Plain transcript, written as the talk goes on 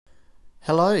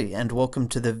Hello, and welcome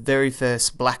to the very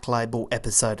first Black Label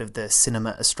episode of the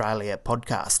Cinema Australia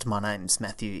podcast. My name's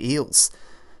Matthew Eales.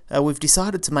 We've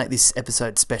decided to make this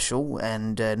episode special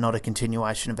and not a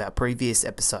continuation of our previous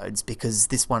episodes because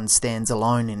this one stands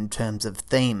alone in terms of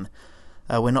theme.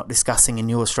 We're not discussing a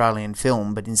new Australian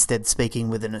film, but instead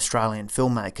speaking with an Australian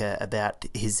filmmaker about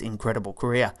his incredible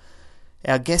career.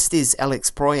 Our guest is Alex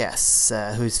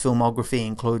Proyas, whose filmography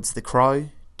includes The Crow,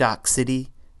 Dark City,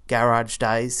 Garage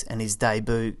Days, and his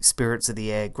debut Spirits of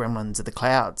the Air, Gremlins of the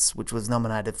Clouds, which was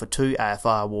nominated for 2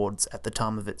 AFI awards at the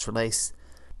time of its release.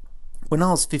 When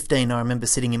I was 15, I remember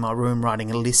sitting in my room writing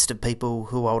a list of people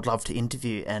who I would love to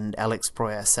interview, and Alex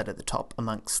Proyas sat at the top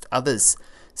amongst others,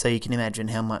 so you can imagine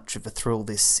how much of a thrill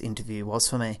this interview was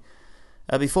for me.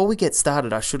 Before we get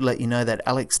started, I should let you know that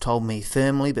Alex told me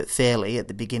firmly but fairly at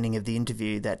the beginning of the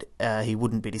interview that he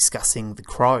wouldn't be discussing The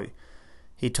Crow.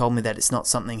 He told me that it's not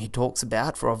something he talks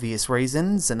about for obvious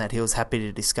reasons and that he was happy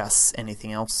to discuss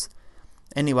anything else.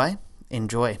 Anyway,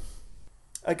 enjoy.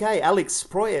 Okay, Alex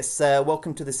Proyas,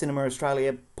 welcome to the Cinema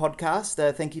Australia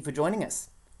podcast. Thank you for joining us.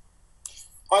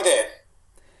 Hi there.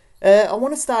 I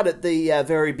want to start at the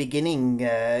very beginning.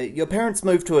 Your parents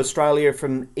moved to Australia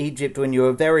from Egypt when you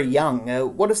were very young.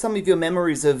 What are some of your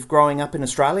memories of growing up in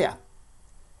Australia?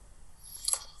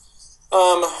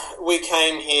 We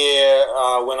came here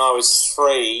when I was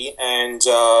 3, and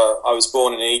I was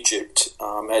born in Egypt,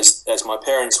 as my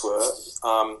parents were.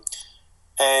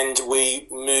 And we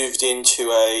moved into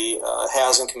a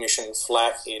housing commission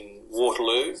flat in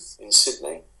Waterloo in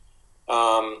Sydney.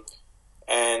 Being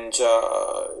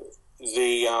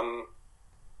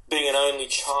an only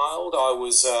child, I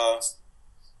was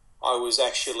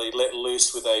actually let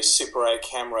loose with a Super 8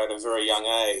 camera at a very young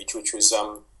age, which was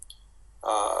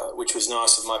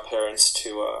nice of my parents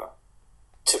to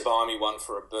buy me one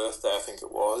for a birthday, I think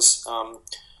it was.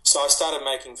 So I started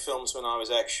making films when I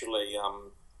was actually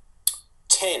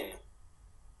 10,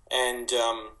 and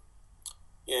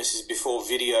this is before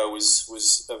video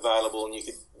was available and you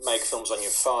could make films on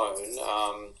your phone.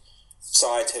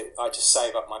 So I had to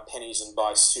save up my pennies and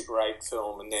buy Super 8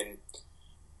 film and then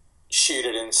shoot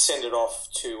it and send it off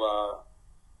to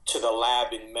the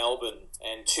lab in Melbourne,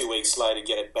 and 2 weeks later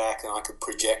get it back and I could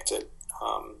project it.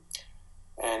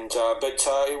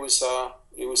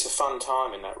 It was a fun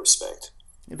time in that respect.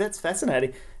 That's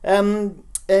fascinating.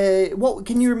 What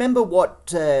can you remember? What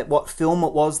film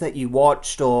it was that you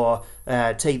watched, or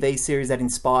TV series that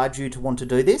inspired you to want to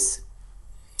do this?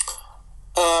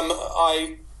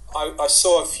 I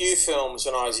saw a few films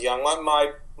when I was young.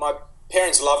 My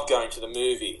parents loved going to the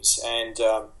movies and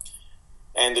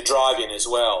the drive-in as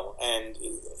well. And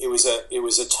it was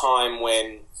a time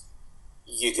when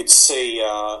you could see,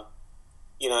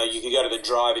 you could go to the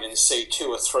drive-in and see 2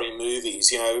 or 3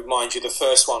 movies. Mind you, the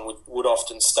first one would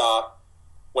often start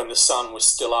when the sun was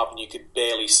still up and you could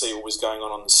barely see what was going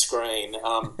on the screen.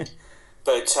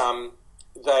 They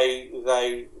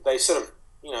sort of,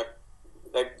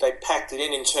 they packed it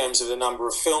in terms of the number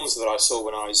of films that I saw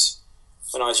when I was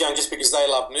young, just because they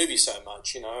loved movies so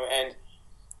much, and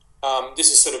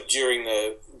this is sort of during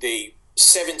the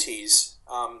 70s,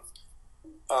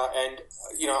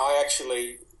 I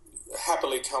actually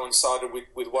happily coincided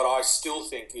with what I still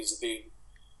think is the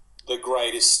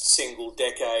greatest single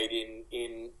decade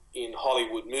in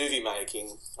Hollywood movie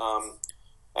making, and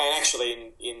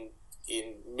actually in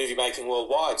movie making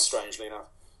worldwide, strangely enough.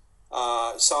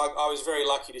 So I was very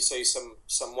lucky to see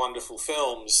some wonderful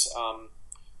films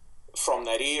from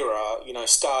that era,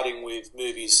 starting with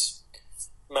movies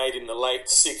made in the late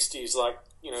 60s, like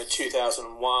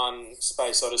 2001,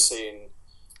 Space Odyssey,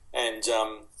 and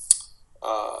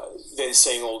then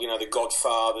seeing all the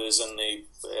Godfathers and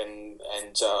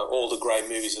all the great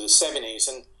movies of the 70s,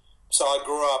 and so I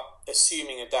grew up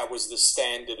assuming that was the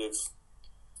standard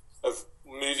of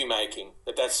movie making,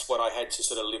 that's what I had to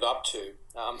sort of live up to,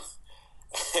 and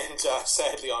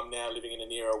sadly I'm now living in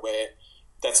an era where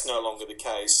that's no longer the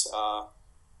case,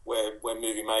 where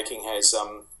movie making has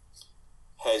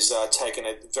taken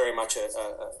very much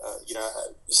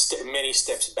many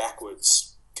steps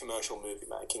backwards, commercial movie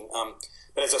making.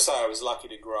 But as I say, I was lucky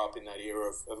to grow up in that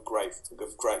era of great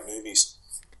movies.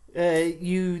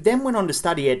 You then went on to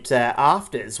study at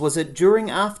Afters. Was it during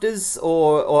Afters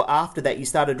or after that you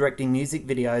started directing music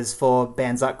videos for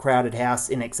bands like Crowded House,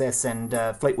 INXS and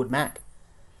Fleetwood Mac?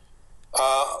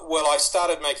 Well, I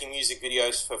started making music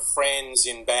videos for friends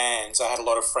in bands. I had a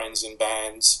lot of friends in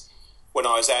bands when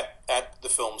I was at the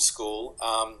film school,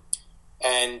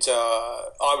 and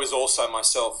I was also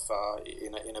myself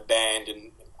in a band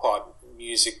and quite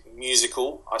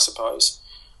musical, I suppose.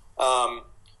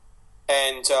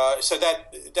 and so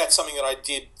that's something that I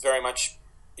did very much,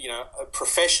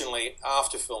 professionally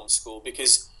after film school,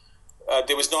 because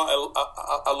there was not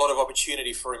a lot of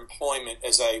opportunity for employment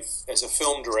as a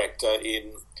film director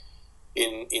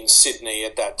in Sydney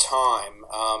at that time.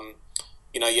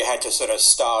 You had to sort of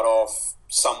start off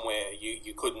somewhere.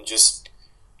 You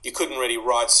couldn't really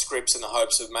write scripts in the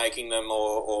hopes of making them,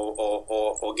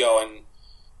 or go and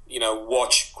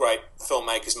watch great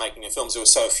filmmakers making their films. There were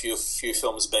so few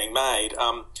films being made.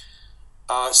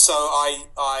 So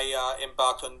I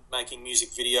embarked on making music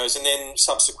videos, and then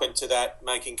subsequent to that,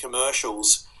 making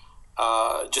commercials,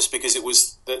 just because it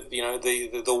was the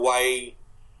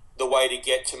way to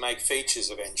get to make features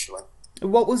eventually.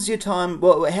 What was your time?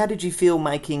 Well, how did you feel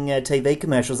making TV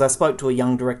commercials? I spoke to a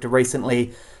young director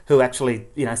recently who actually,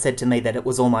 said to me that it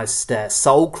was almost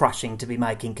soul crushing to be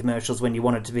making commercials when you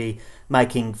wanted to be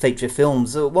making feature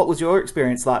films. What was your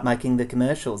experience like making the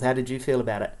commercials? How did you feel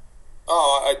about it?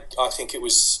 Oh, I think it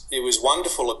was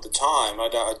wonderful at the time.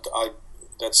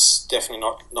 That's definitely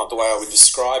not the way I would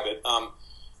describe it.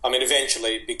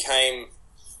 Eventually it became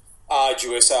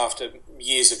arduous after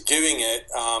years of doing it,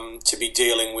 to be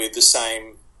dealing with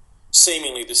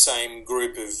seemingly the same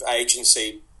group of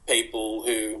agency people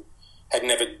who had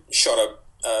never shot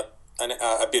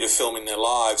a bit of film in their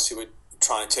lives, who were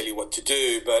trying to tell you what to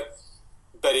do. But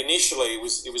initially it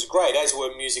was great, as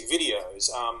were music videos.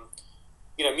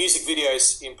 Music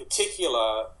videos in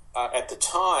particular, at the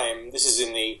time, this is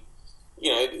in the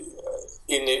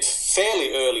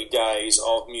fairly early days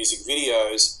of music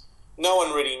videos, no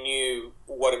one really knew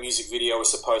what a music video was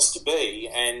supposed to be.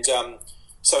 And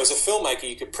so as a filmmaker,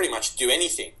 you could pretty much do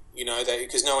anything,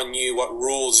 because no one knew what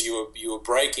rules you were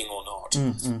breaking or not.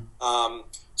 Mm-hmm.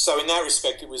 So in that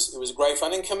respect, it was great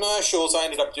fun. In commercials, I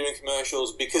ended up doing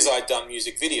commercials because I'd done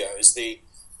music videos. The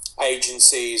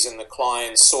agencies and the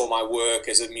clients saw my work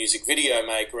as a music video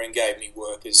maker and gave me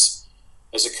work as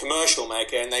a commercial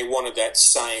maker, and they wanted that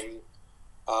same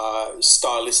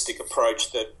stylistic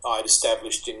approach that I'd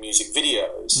established in music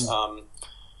videos.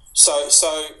 So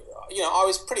I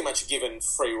was pretty much given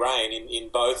free rein in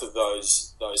both of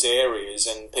those areas,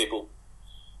 and people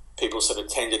sort of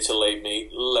tended to let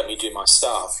me do my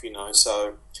stuff.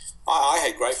 So I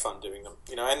had great fun doing them.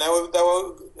 And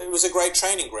it was a great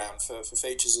training ground for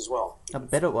features as well. I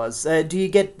bet it was. Do you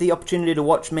get the opportunity to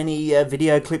watch many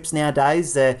video clips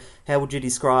nowadays? How would you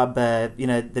describe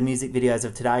the music videos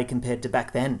of today compared to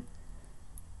back then?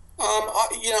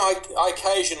 I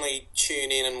occasionally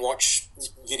tune in and watch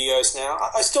videos now.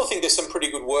 I still think there's some pretty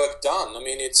good work done.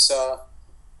 It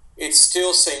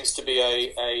still seems to be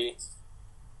an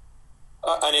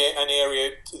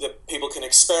area that people can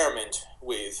experiment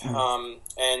with,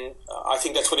 and I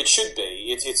think that's what it should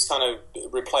be. It's kind of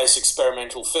replace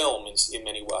experimental film in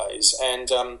many ways,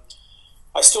 and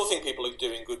I still think people are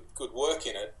doing good work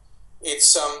in it.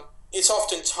 It's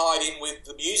often tied in with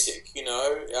the music,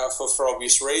 for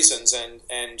obvious reasons,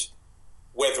 and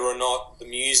whether or not the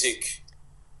music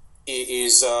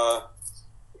is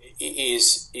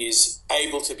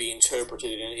able to be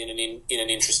interpreted in an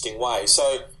interesting way.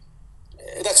 So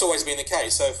that's always been the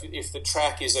case. So if the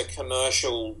track is a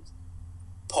commercial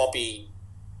poppy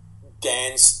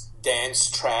dance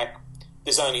track,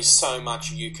 there's only so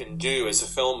much you can do as a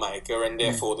filmmaker, and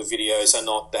therefore the videos are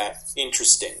not that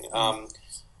interesting.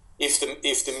 If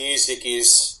the music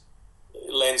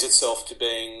lends itself to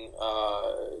being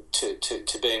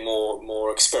to being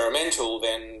more experimental,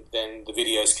 then the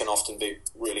videos can often be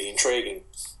really intriguing.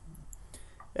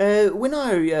 When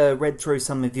I read through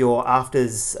some of your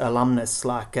AFTRS alumnus,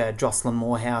 like Jocelyn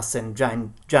Moorhouse and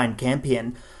Jane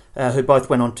Campion, who both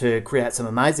went on to create some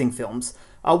amazing films,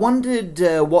 I wondered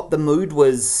what the mood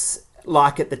was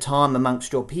like at the time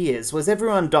amongst your peers. Was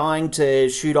everyone dying to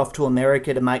shoot off to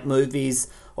America to make movies,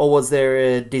 or was there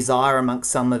a desire amongst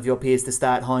some of your peers to stay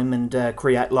at home and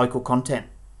create local content?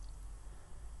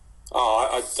 Oh,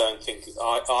 I don't think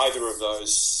either of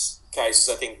those cases.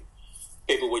 I think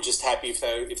people were just happy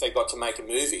if they got to make a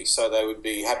movie, so they would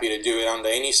be happy to do it under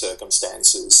any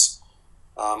circumstances.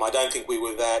 I don't think we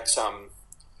were that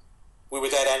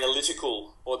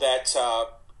analytical or that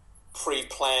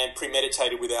pre-planned,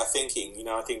 premeditated with our thinking.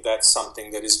 I think that's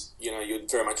something that is, you're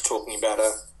very much talking about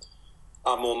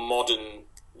a more modern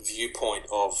viewpoint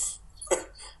of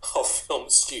film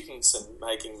students and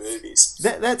making movies.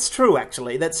 That's true,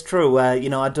 actually. That's true.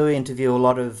 I do interview a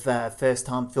lot of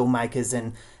first-time filmmakers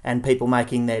and people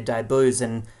making their debuts,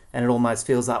 and it almost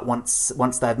feels like once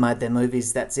they've made their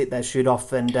movies, that's it. They shoot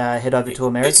off and head over to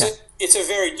America. It's a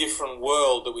very different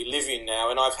world that we live in now,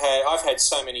 and I've had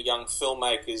so many young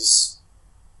filmmakers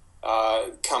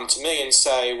come to me and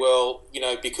say, well,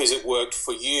 because it worked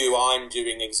for you, I'm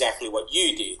doing exactly what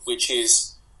you did, which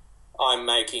is I'm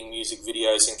making music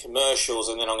videos and commercials,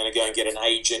 and then I'm going to go and get an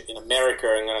agent in America,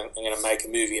 and I'm going to make a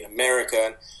movie in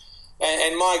America.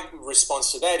 And my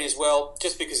response to that is, well,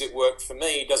 just because it worked for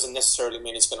me doesn't necessarily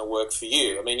mean it's going to work for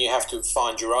you. I mean, you have to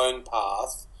find your own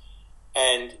path,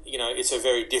 and, it's a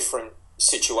very different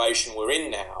situation we're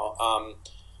in now.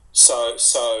 So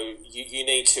you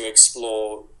need to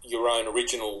explore your own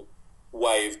original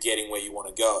way of getting where you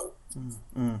want to go.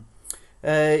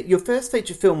 Your first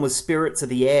feature film was Spirits of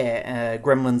the Air,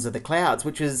 Gremlins of the Clouds,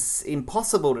 which is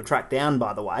impossible to track down,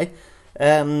 by the way.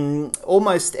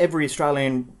 Almost every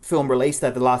Australian film released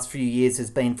over the last few years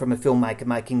has been from a filmmaker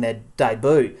making their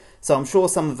debut. So I'm sure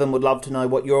some of them would love to know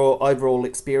what your overall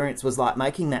experience was like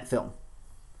making that film.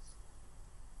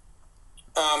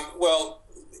 Well,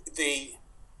 the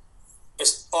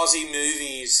Aussie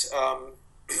movies,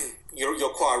 you're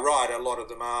quite right, a lot of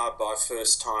them are by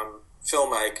first-time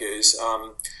filmmakers,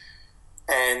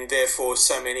 and therefore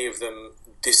so many of them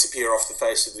disappear off the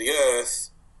face of the earth.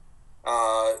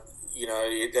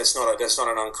 That's not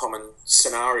an uncommon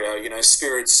scenario.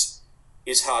 Spirits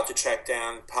is hard to track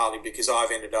down, partly because I've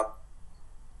ended up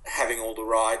having all the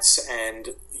rights, and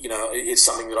it's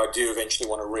something that I do eventually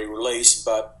want to re-release,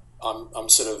 but I'm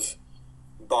sort of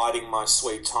biding my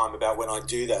sweet time about when I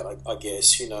do that, I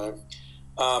guess.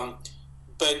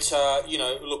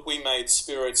 Look, we made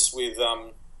Spirits with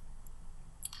a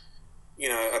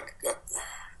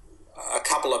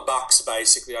couple of bucks,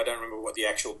 basically. I don't remember what the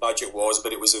actual budget was,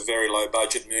 but it was a very low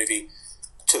budget movie,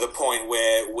 to the point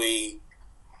where we,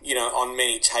 on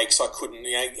many takes I couldn't,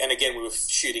 and again, we were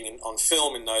shooting on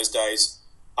film in those days,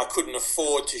 I couldn't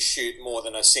afford to shoot more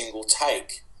than a single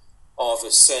take of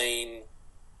a scene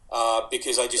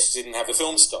because I just didn't have the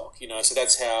film stock, so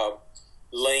that's how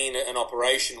lean an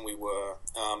operation we were.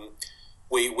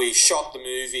 We shot the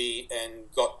movie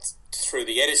and got through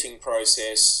the editing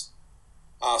process,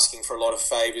 asking for a lot of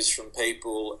favours from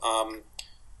people,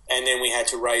 and then we had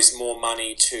to raise more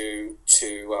money to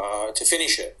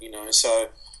finish it. So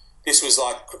this was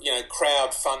like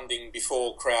crowdfunding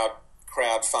before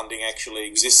crowdfunding actually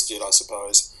existed, I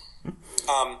suppose.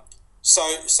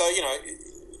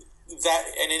 That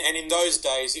and in those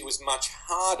days it was much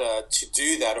harder to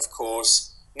do that. Of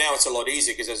course, now it's a lot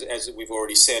easier because, as we've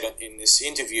already said in this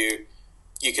interview,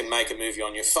 you can make a movie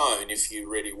on your phone if you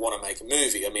really want to make a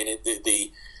movie. I mean,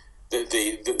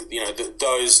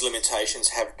 those limitations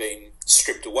have been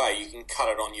stripped away. You can cut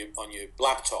it on your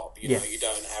laptop. You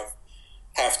don't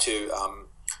have to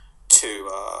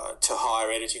hire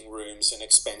editing rooms and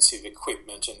expensive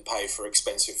equipment and pay for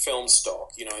expensive film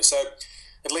stock. So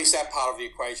at least that part of the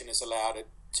equation has allowed it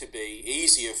to be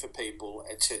easier for people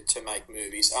to make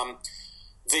movies.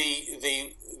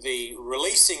 The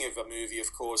releasing of a movie,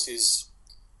 of course, is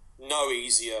no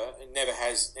easier. It never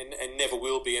has and never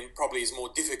will be, and probably is more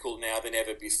difficult now than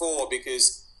ever before,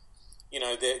 because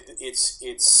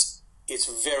it's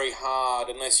very hard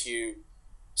unless you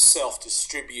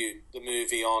self-distribute the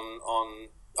movie on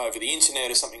over the internet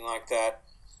or something like that.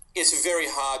 It's very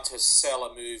hard to sell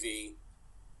a movie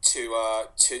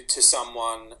to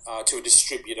someone, to a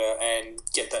distributor, and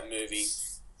get that movie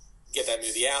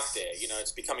out there.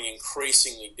 It's becoming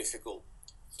increasingly difficult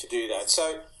to do that.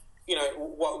 So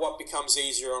what becomes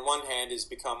easier on one hand has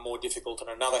become more difficult on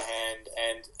another hand,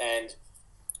 and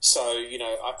so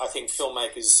I think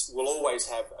filmmakers will always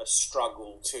have a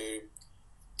struggle to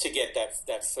get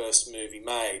that first movie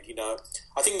made.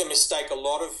 I think the mistake a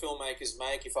lot of filmmakers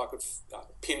make, if I could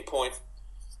pinpoint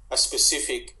a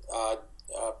specific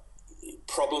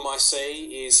problem I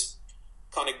see, is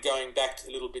kind of going back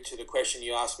a little bit to the question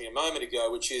you asked me a moment ago,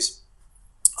 which is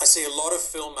I see a lot of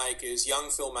filmmakers, young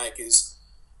filmmakers,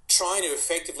 trying to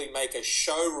effectively make a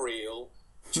show reel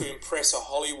to impress a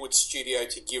Hollywood studio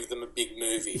to give them a big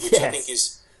movie, which I think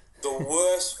is the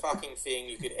worst fucking thing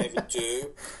you could ever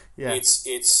do. Yeah.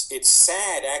 It's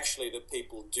sad actually that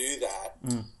people do that,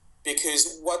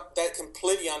 because what that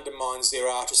completely undermines their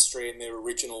artistry and their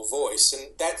original voice,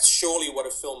 and that's surely what a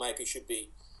filmmaker should be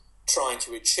trying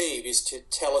to achieve, is to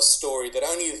tell a story that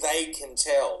only they can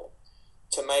tell,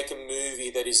 to make a movie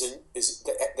that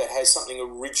that has something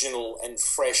original and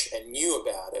fresh and new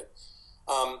about it.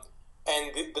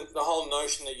 And the whole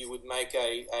notion that you would make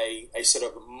a sort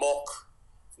of mock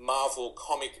Marvel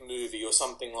comic movie or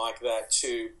something like that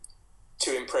to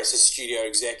impress a studio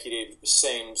executive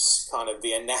seems kind of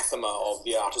the anathema of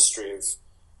the artistry of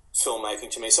filmmaking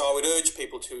to me. So I would urge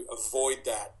people to avoid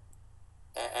that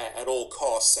at all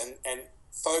costs, and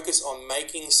focus on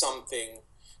making something.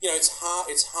 It's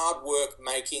hard work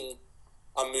making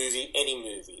a movie, any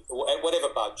movie, at whatever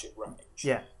budget range.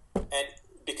 Yeah. And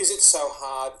because it's so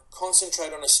hard,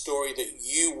 concentrate on a story that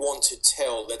you want to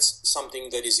tell, that's something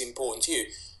that is important to you.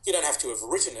 You don't have to have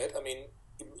written it. I mean,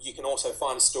 you can also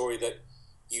find a story that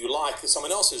you like that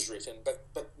someone else has written, but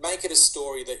make it a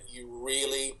story that you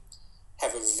really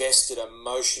have a vested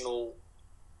emotional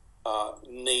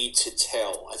need to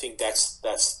tell. I think that's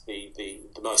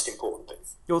the most important thing.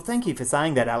 Well, thank you for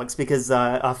saying that, Alex, because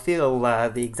I feel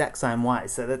the exact same way,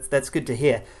 so that's good to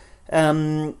hear.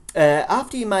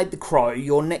 After you made The Crow,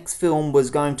 your next film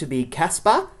was going to be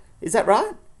Casper, is that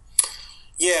right?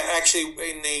 Yeah, actually,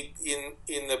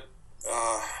 in the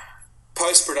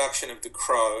post-production of The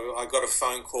Crow, I got a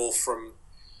phone call from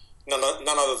none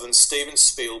other than Steven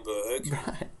Spielberg,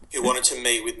 Right. who wanted to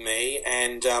meet with me,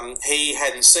 and he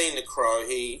hadn't seen The Crow.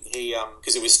 He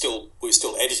because we were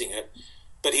still editing it,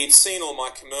 but he'd seen all my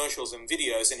commercials and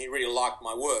videos, and he really liked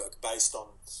my work based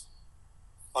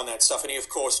on that stuff. And he, of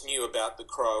course, knew about The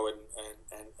Crow and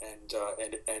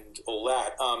all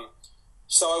that.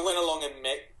 So I went along and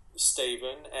met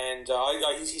Stephen, and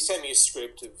he sent me a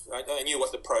script of. I knew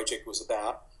what the project was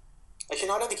about. Actually,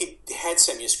 no, I don't think he had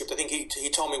sent me a script. I think he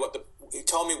told me what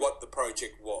the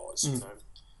project was. You know,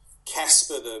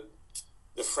 Casper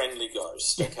the friendly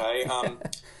ghost. Okay,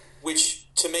 which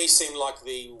to me seemed like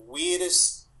the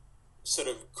weirdest sort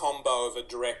of combo of a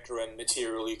director and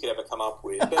material you could ever come up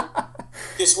with. But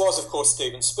this was, of course,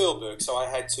 Steven Spielberg, so I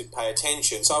had to pay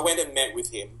attention. So I went and met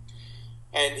with him,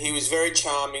 and he was very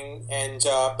charming. And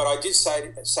but I did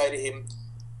say to him,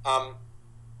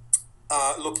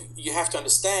 look, you have to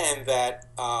understand that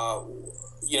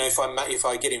you know, if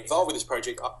I get involved with this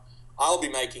project, I'll be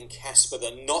making Casper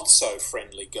the not so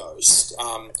friendly ghost.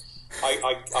 I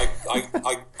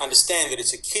understand that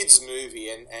it's a kids' movie,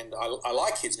 and I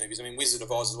like kids' movies. I mean, Wizard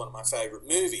of Oz is one of my favourite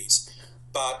movies,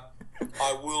 but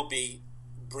I will be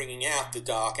bringing out the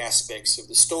dark aspects of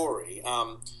the story.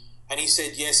 And he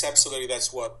said, yes, absolutely,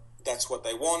 that's what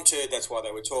they wanted. That's why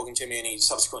they were talking to me. And he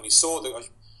subsequently saw that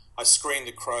I screened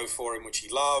The Crow for him, which he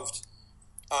loved.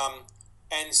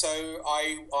 And so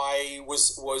I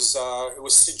was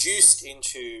seduced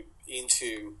into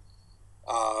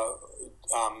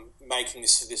making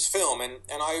this film, and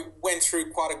I went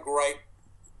through quite a great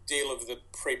deal of the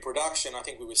pre-production. I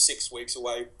think we were 6 weeks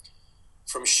away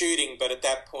from shooting, but at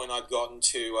that point I'd gotten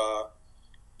to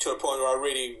a point where I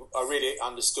really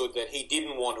understood that he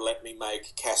didn't want to let me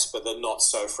make Casper the not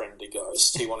so friendly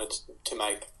ghost. He wanted to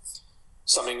make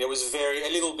something that was a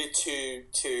little bit too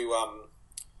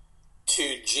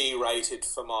G-rated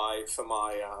for my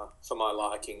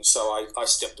liking. So I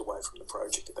stepped away from the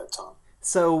project at that time.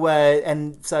 So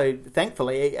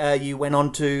thankfully, you went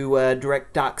on to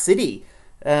direct Dark City.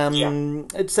 Yeah.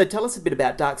 So tell us a bit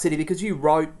about Dark City, because you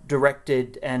wrote,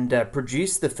 directed, and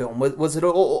produced the film. Was it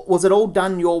all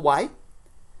done your way?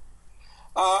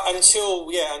 Until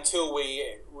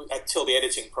the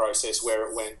editing process, where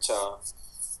it went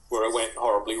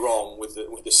horribly wrong with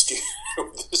the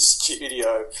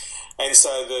studio, and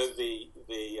so the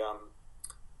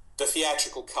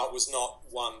theatrical cut was not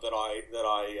one that I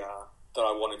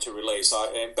wanted to release.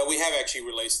 But we have actually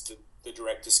released the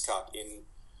director's cut in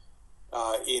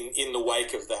the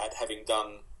wake of that, having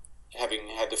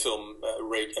had the film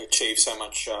achieve so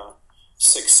much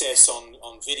success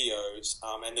on videos,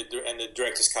 and the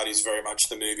director's cut is very much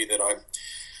the movie that I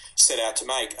set out to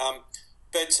make.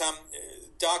 But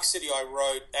Dark City, I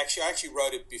actually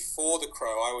wrote it before The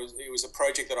Crow. It was a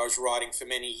project that I was writing for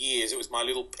many years. It was my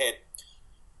little pet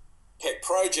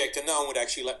project, and no one would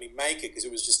actually let me make it because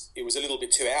it was a little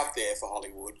bit too out there for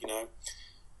Hollywood, you know.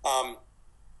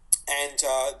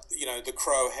 You know, The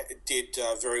Crow did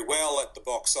very well at the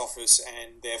box office,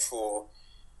 and therefore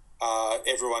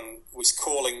everyone was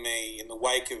calling me in the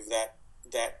wake of that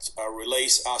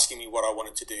release, asking me what I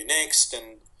wanted to do next,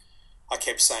 and I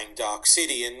kept saying Dark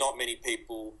City, and not many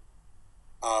people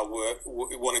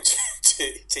wanted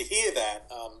to hear that.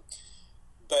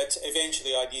 But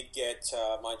eventually, I did get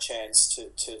my chance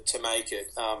to make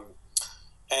it,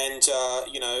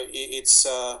 you know,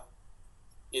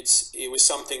 it was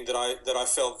something that I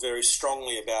felt very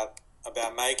strongly about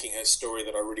making, a story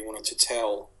that I really wanted to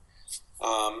tell,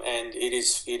 and it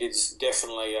is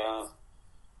definitely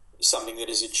something that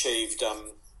has achieved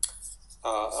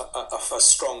a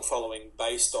strong following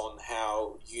based on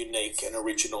how unique and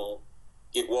original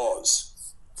it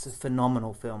was. It's a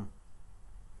phenomenal film.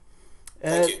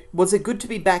 Thank you. Was it good to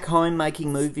be back home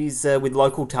making movies with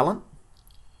local talent?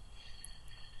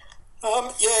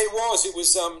 Yeah, it was. It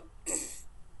was.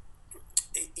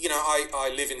 You know,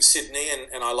 I live in Sydney,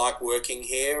 and I like working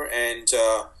here, and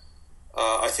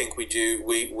I think we do.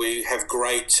 We have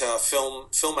great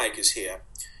filmmakers here,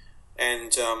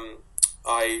 and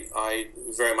I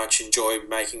very much enjoy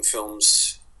making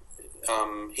films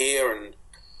here and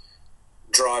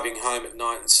driving home at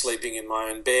night and sleeping in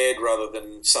my own bed rather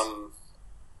than some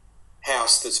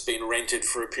house that's been rented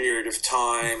for a period of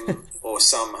time or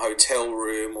some hotel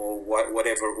room or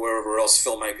whatever, wherever else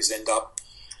filmmakers end up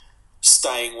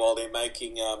staying while they're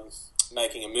making a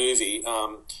movie.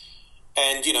 And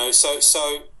so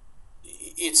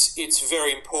it's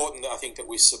very important, I think, that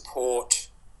we support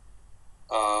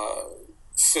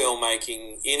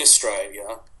filmmaking in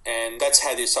Australia, and that's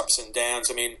had its ups and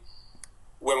downs. I mean,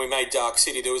 when we made Dark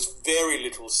City, there was very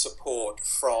little support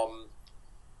from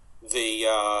the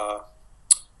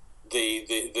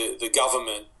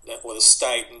government or the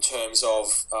state in terms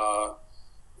of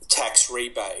tax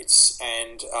rebates,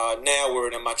 and now we're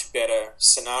in a much better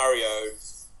scenario,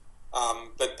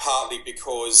 but partly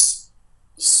because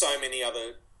so many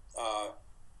other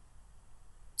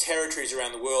territories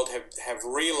around the world have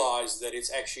realised that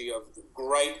it's actually of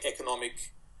great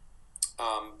economic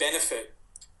benefit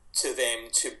to them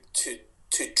to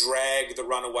drag the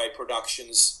runaway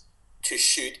productions to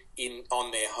shoot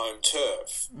on their home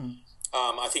turf.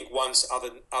 I think once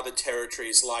other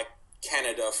territories like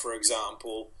Canada, for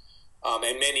example,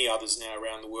 and many others now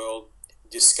around the world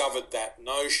discovered that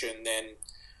notion, then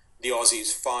the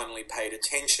Aussies finally paid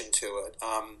attention to it.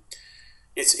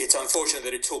 It's unfortunate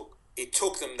that it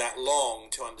took them that long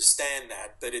to understand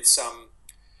that, but it's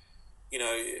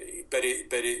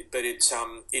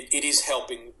it is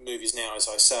helping movies now, as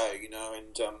I say,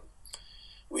 and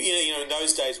in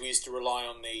those days we used to rely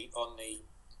on the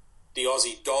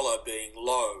Aussie dollar being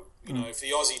low. If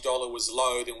the Aussie dollar was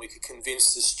low, then we could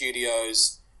convince the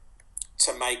studios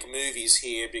to make movies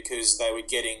here because they were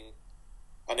getting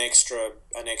an extra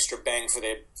bang for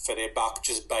their buck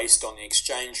just based on the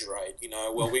exchange rate.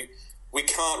 Well, we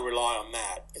can't rely on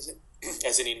that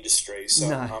as an industry. So,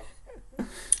 No.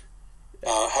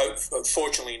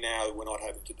 Fortunately, now we're not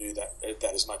having to do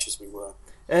that as much as we were.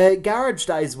 Garage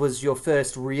Days was your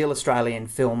first real Australian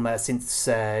film since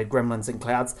Gremlins and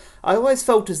Clouds. I always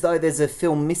felt as though there's a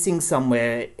film missing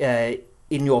somewhere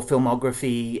in your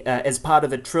filmography as part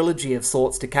of a trilogy of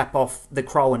sorts to cap off The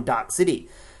Crow and Dark City.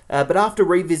 But after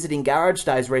revisiting Garage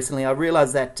Days recently, I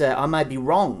realised that I may be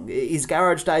wrong. Is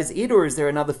Garage Days it, or is there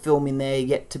another film in there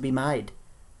yet to be made?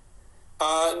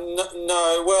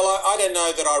 No. Well, I don't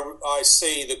know that I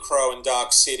see The Crow and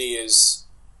Dark City as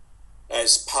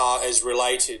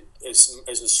related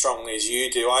as strongly as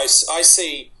you do. I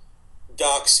see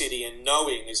Dark City and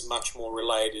Knowing is much more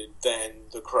related than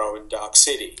The Crow and Dark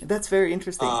City. That's very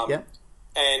interesting. Yeah.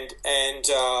 And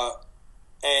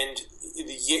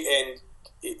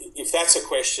if that's a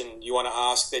question you want to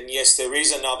ask, then yes, there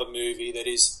is another movie that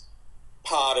is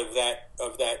part of that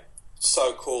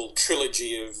so-called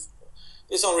trilogy of.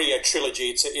 It's not really a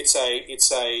trilogy. It's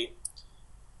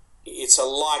a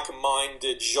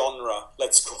like-minded genre.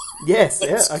 Let's call it. Yes.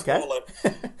 Okay. Call it.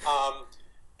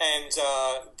 And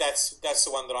that's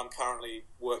the one that I'm currently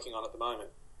working on at the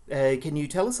moment. Can you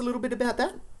tell us a little bit about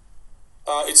that?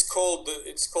 It's called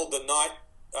The Night,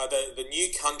 the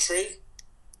New Country,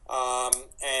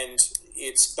 and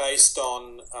it's based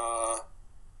on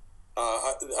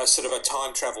a sort of a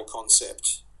time travel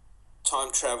concept.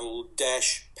 Time travel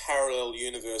 - parallel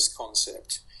universe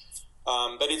concept,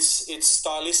 but it's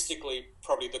stylistically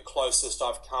probably the closest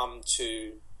I've come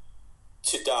to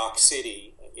Dark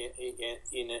City,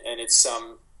 and it's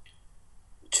to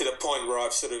the point where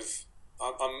I'm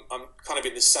kind of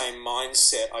in the same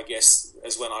mindset, I guess,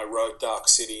 as when I wrote Dark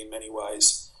City in many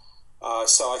ways.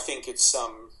 So I think it's I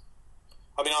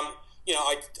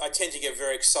tend to get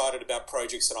very excited about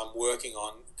projects that I'm working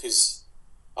on because.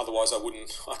 Otherwise,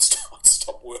 I'd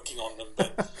stop working on them.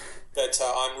 But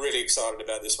I'm really excited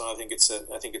about this one. I think it's a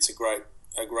great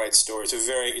story.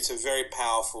 It's a very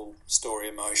powerful story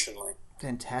emotionally.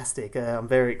 Fantastic! I'm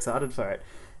very excited for it.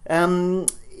 In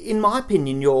my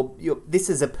opinion, your this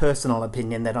is a personal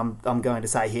opinion that I'm going to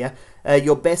say here.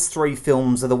 Your best 3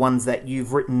 films are the ones that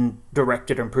you've written,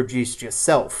 directed, and produced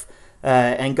yourself.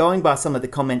 And going by some of the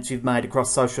comments you've made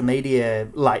across social media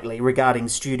lately regarding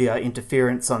studio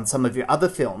interference on some of your other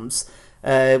films,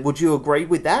 would you agree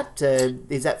with that?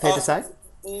 Is that fair to say?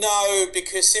 No,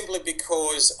 simply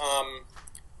because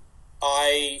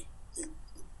I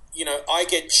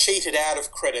get cheated out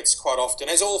of credits quite often,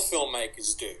 as all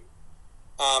filmmakers do.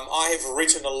 I have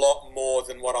written a lot more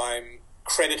than what I'm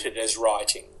credited as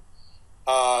writing.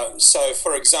 So,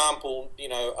 for example,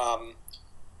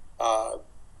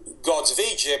 Gods of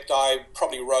Egypt, I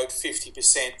probably wrote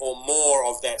 50% or more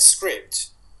of that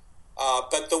script.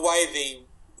 But the way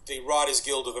the Writers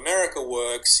Guild of America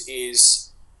works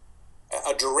is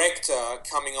a director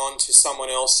coming on to someone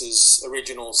else's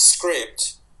original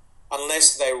script,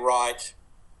 unless they write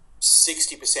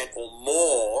 60% or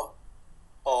more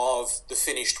of the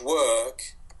finished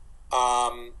work,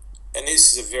 and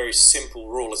this is a very simple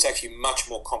rule. It's actually much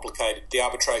more complicated. The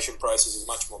arbitration process is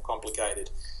much more complicated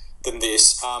than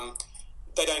this.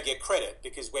 They don't get credit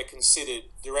because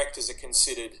directors are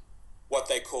considered what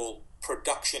they call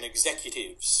production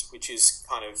executives, which is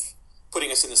kind of putting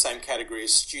us in the same category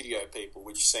as studio people,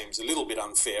 which seems a little bit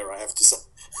unfair, I have to say.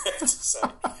 So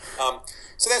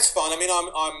that's fine. I mean,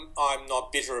 I'm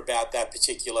not bitter about that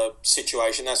particular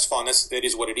situation. That's fine. That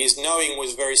is what it is. Knowing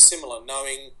was very similar.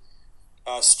 Knowing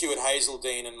Stuart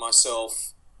Hazeldine and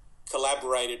myself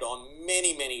collaborated on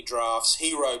many drafts.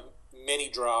 He wrote many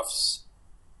drafts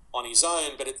on his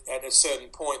own, but at a certain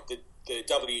point, the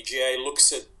WGA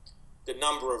looks at the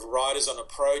number of writers on a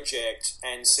project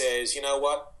and says, you know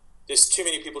what, there's too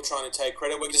many people trying to take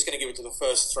credit. We're just going to give it to the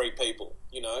first 3 people,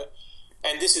 you know.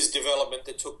 And this is development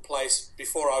that took place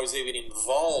before I was even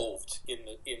involved in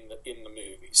the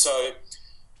movie. So,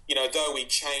 you know, though we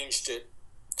changed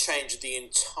the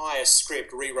entire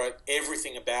script, rewrote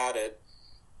everything about it,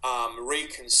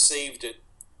 reconceived it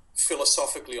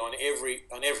philosophically on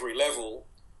every level,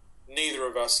 neither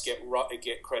of us get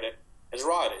credit as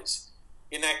writers.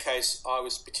 In that case, I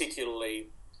was particularly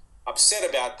upset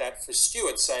about that for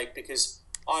Stuart's sake, because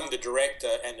I'm the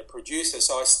director and the producer,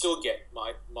 so I still get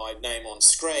my name on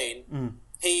screen.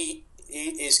 He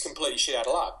is completely shit out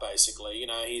of luck, basically. You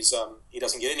know, he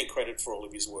doesn't get any credit for all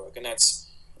of his work, and that's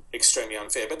extremely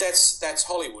unfair. But that's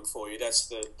Hollywood for you. That's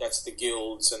the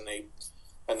guilds and the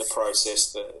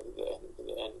process that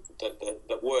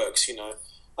works. You know,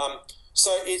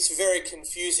 so it's very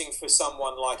confusing for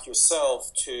someone like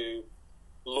yourself to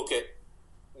look at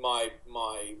my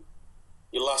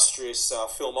illustrious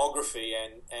filmography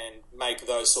and make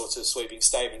those sorts of sweeping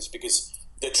statements, because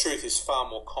the truth is far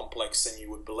more complex than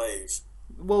you would believe.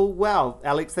 Well, wow,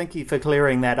 Alex, thank you for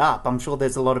clearing that up. I'm sure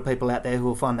there's a lot of people out there who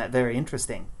will find that very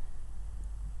interesting.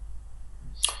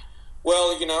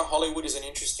 Well, you know, Hollywood is an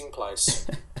interesting place.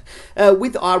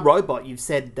 With iRobot, you've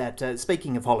said that,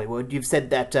 speaking of Hollywood, you've said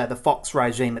that the Fox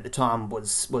regime at the time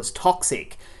was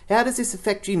toxic. How does this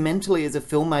affect you mentally as a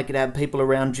filmmaker to have people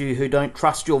around you who don't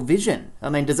trust your vision? I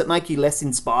mean, does it make you less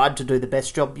inspired to do the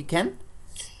best job you can?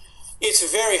 It's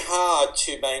very hard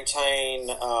to maintain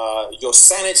your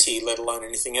sanity, let alone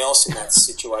anything else in that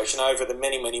situation, over the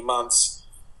many months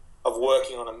of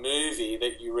working on a movie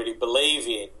that you really believe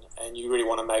in and you really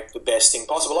want to make the best thing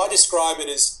possible. I describe it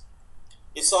as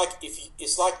it's like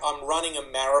I'm running a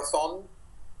marathon,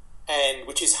 and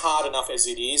which is hard enough as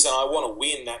it is, and I want to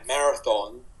win that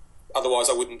marathon. Otherwise,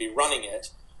 I wouldn't be running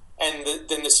it. And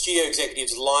then the studio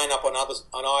executives line up on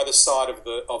either side of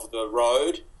the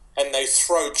road, and they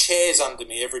throw chairs under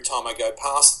me every time I go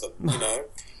past them. You know,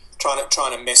 trying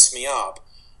to mess me up.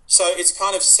 So it's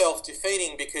kind of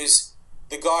self-defeating, because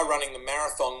the guy running the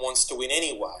marathon wants to win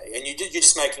anyway, and you're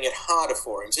just making it harder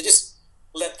for him. So just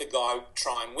let the guy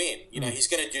try and win. You know, he's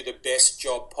going to do the best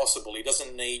job possible. He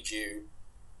doesn't need you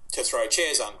to throw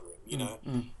chairs under him. You know.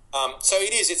 So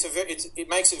it is. It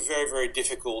makes it very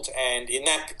difficult. And in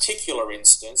that particular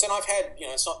instance, and I've had, you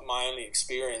know, it's not my only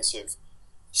experience of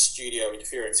studio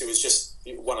interference. It was just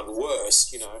one of the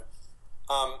worst. You know,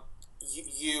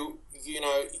 you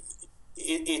know,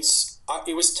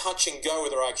 it was touch and go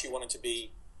whether I actually wanted to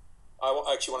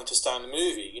stay in the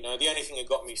movie. You know, the only thing that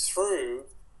got me through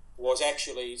was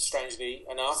actually, strangely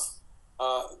enough,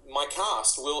 my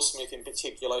cast, Will Smith in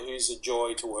particular, who's a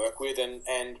joy to work with,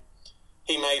 and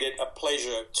he made it a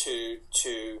pleasure to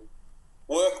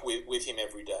work with him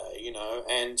every day, you know,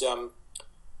 and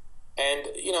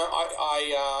you know,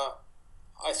 I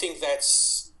think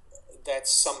that's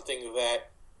something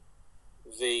that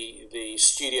the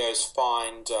studios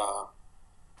find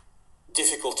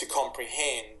difficult to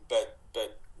comprehend, but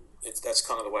that's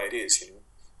kind of the way it is, you know.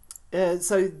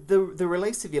 So the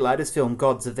release of your latest film,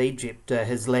 Gods of Egypt,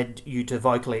 has led you to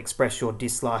vocally express your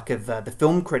dislike of the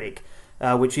film critic,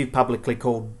 which you've publicly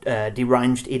called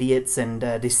deranged idiots and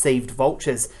deceived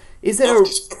vultures. Is there?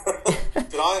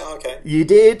 Did I? Okay. You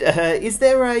did. Is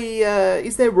there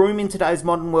room in today's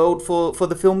modern world for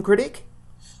the film critic?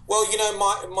 Well, you know,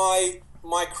 my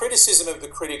criticism of the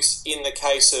critics in the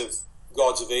case of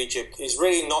Gods of Egypt is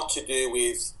really not to do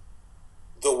with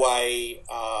the way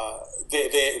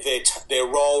their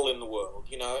role in the world,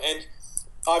 you know. And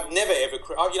I've never ever,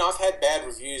 you know, I've had bad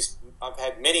reviews. I've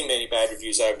had many bad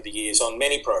reviews over the years on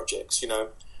many projects, you know,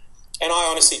 and I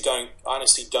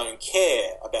honestly don't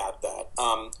care about that.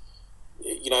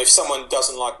 if someone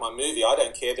doesn't like my movie, I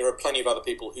don't care. There are plenty of other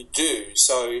people who do,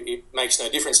 so it makes no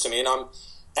difference to me. And I'm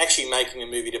actually making a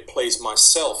movie to please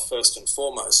myself first and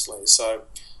foremostly. So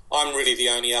I'm really the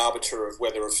only arbiter of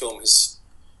whether a film has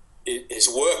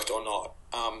worked or not.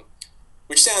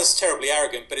 Which sounds terribly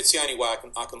arrogant, but it's the only way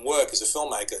I can work as a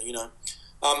filmmaker.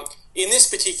 In this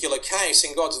particular case,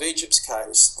 in Gods of Egypt's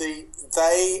case,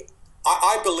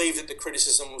 I believe that the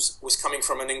criticism was coming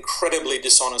from an incredibly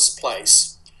dishonest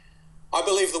place. I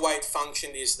believe the way it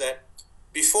functioned is that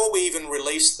before we even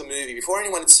released the movie, before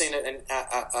anyone had seen a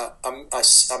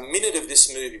minute of this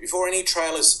movie, before any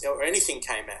trailers or anything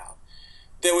came out,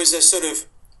 there was a sort of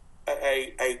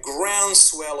a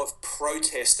groundswell of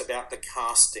protest about the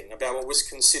casting, about what was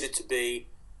considered to be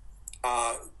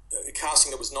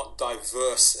casting that was not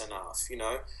diverse enough.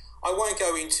 I won't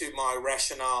go into my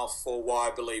rationale for why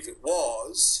I believe it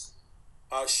was,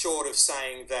 short of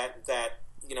saying that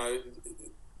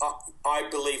I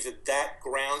believe that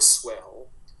groundswell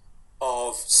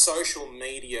of social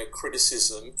media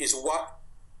criticism is what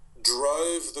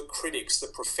drove the critics, the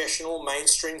professional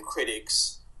mainstream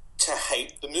critics, to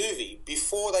hate the movie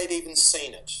before they'd even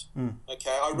seen it.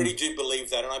 Okay, I really do believe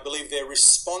that, and I believe their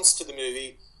response to the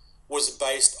movie was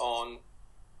based on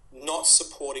not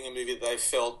supporting a movie that they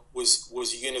felt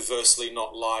was universally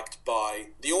not liked by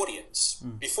the audience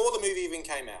before the movie even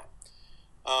came out.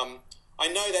 I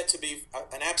know that to be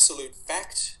an absolute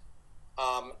fact,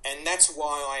 and that's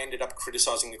why I ended up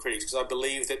criticising the critics, because I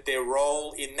believe that their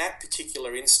role in that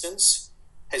particular instance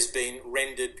has been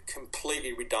rendered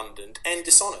completely redundant and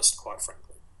dishonest, quite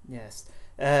frankly. Yes.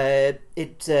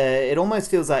 It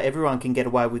almost feels like everyone can get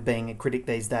away with being a critic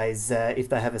these days if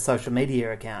they have a social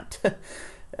media account.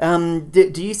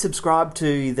 Do you subscribe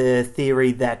to the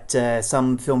theory that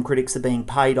some film critics are being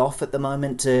paid off at the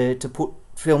moment to put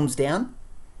films down?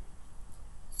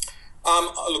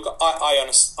 Look, I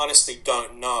honestly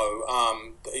don't know.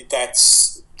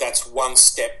 That's one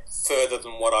step further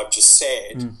than what I've just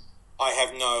said. I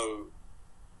have no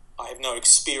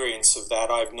experience of that.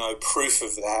 I have no proof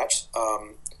of that.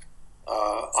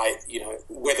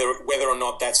 Whether or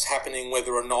not that's happening,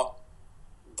 whether or not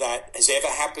that has ever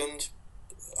happened,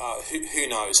 who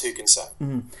knows? Who can say?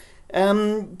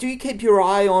 Do you keep your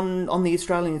eye on the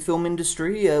Australian film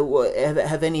industry?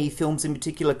 Have any films in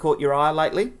particular caught your eye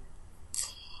lately?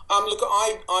 Look,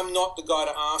 I'm not the guy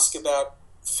to ask about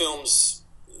films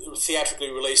theatrically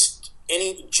released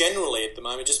generally at the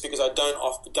moment, just because I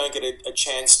don't get a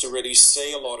chance to really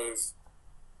see a lot of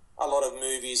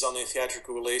movies on their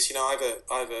theatrical release. I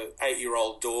have a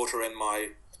 8-year-old daughter, and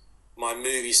my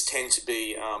movies tend to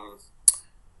be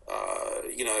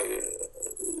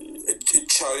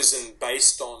chosen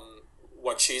based on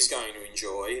what she's going to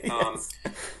enjoy.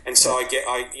 And so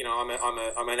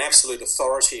I'm an absolute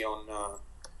authority on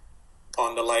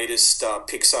the latest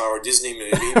Pixar or Disney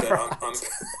movie, but I'm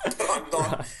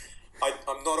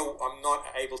not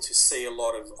able to see a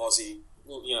lot of Aussie,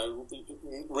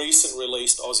 recent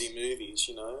released Aussie movies.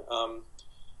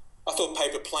 I thought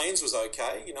Paper Planes was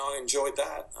okay. I enjoyed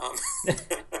that.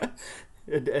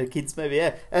 A kids movie,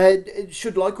 yeah.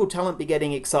 Should local talent be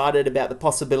getting excited about the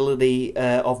possibility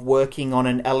of working on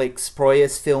an Alex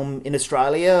Proyas film in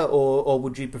Australia, or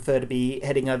would you prefer to be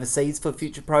heading overseas for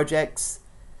future projects?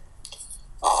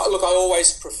 Look, I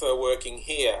always prefer working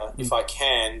here if I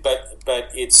can, but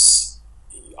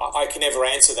I can never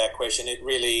answer that question. It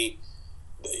really,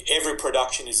 every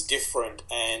production is different,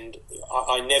 and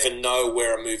I never know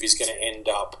where a movie's going to end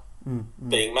up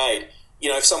being made.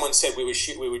 If someone said we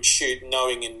would shoot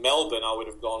Knowing in Melbourne, I would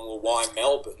have gone, well, why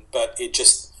Melbourne? But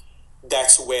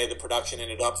that's where the production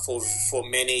ended up for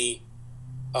many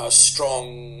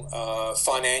strong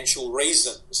financial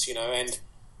reasons, and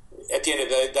at the end of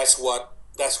the day, that's what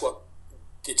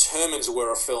determines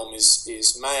where a film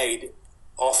is made.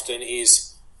 Often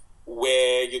is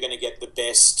where you're going to get the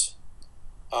best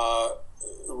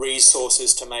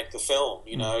resources to make the film.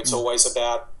 It's always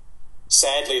about.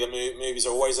 Sadly, the movies are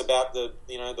always about the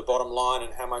bottom line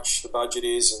and how much the budget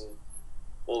is and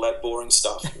all that boring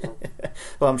stuff.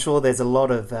 Well, I'm sure there's a lot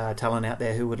of talent out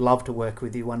there who would love to work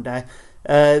with you one day.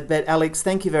 But Alex,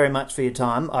 thank you very much for your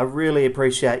time. I really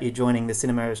appreciate you joining the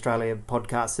Cinema Australia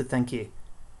podcast, so thank you.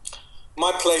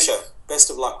 My pleasure. Best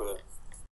of luck with it.